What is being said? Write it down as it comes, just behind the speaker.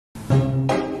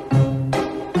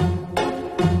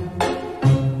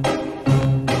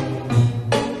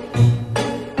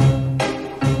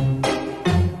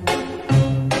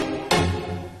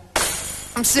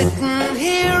I'm sitting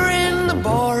here in the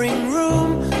boring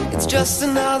room. It's just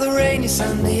another rainy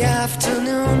Sunday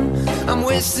afternoon. I'm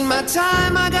wasting my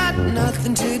time, I got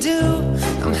nothing to do.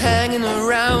 I'm hanging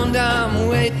around, I'm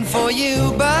waiting for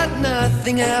you, but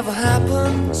nothing ever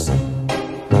happens.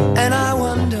 And I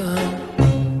wonder,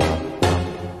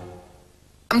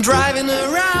 I'm driving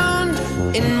around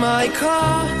in my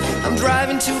car. I'm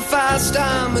driving too fast,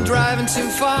 I'm driving too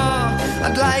far.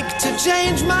 I'd like to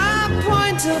change my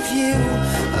point of view.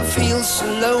 I feel so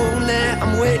lonely,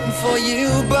 I'm waiting for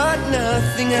you, but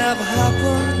nothing ever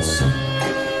happens.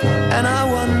 And I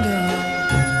wonder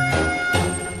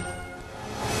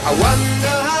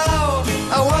how,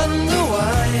 I wonder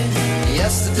why.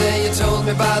 Yesterday you told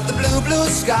me about the blue, blue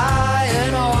sky,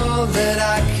 and all that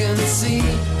I can see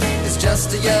is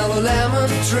just a yellow lemon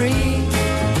tree.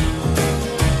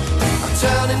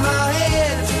 Turning my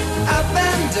head up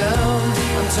and down.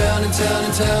 I'm turning,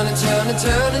 turning, turning, turning,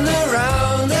 turning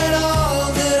around. And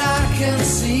all that I can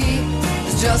see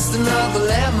is just another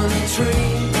lemon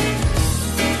tree.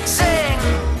 Sing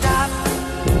da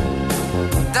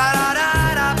da da da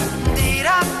da dee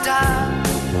da da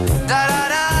da da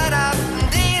da da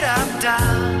dee da da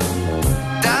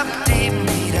da dee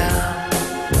dee da.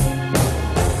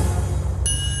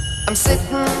 I'm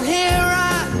sitting here,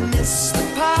 I miss the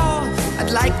power. I'd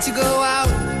like to go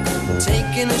out,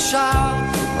 taking a shower,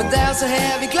 but there's a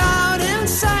heavy cloud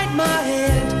inside my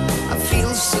head. I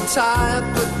feel so tired,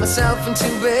 put myself into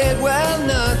bed. Well,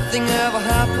 nothing ever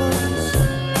happens,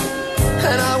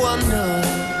 and I wonder.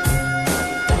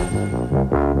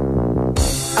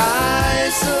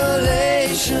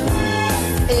 Isolation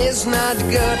is not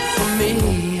good for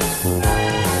me.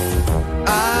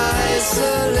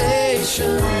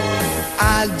 Isolation,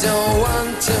 I don't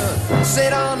want to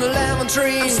sit on a lemon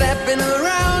tree. I'm stepping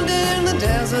around in the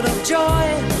desert of joy.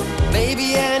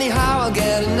 Maybe anyhow I'll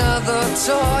get another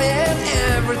toy, and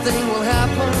everything will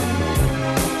happen.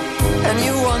 And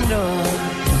you wonder,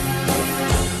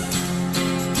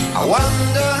 I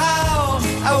wonder how,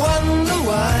 I wonder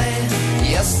why.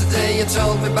 Yesterday you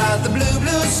told me about the blue,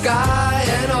 blue sky,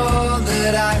 and all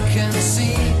that I can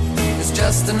see is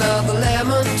just another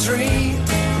lemon tree.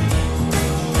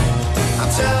 I'm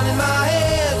turning my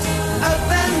head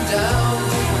up and down.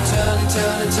 I'm turning,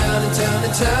 turning, turning,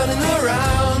 turning, turning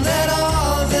around. And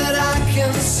all that I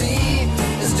can see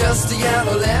is just a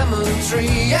yellow lemon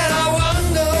tree. And I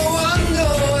wonder,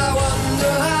 wonder, I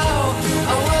wonder how,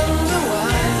 I wonder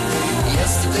why.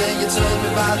 Yesterday you told me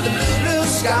about the blue, blue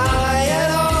sky,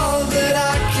 and all that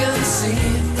I can see,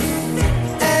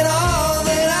 and all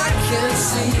that I can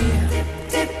see,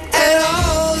 and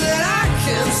all that I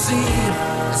can see,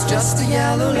 it's just a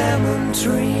yellow lemon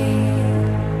tree.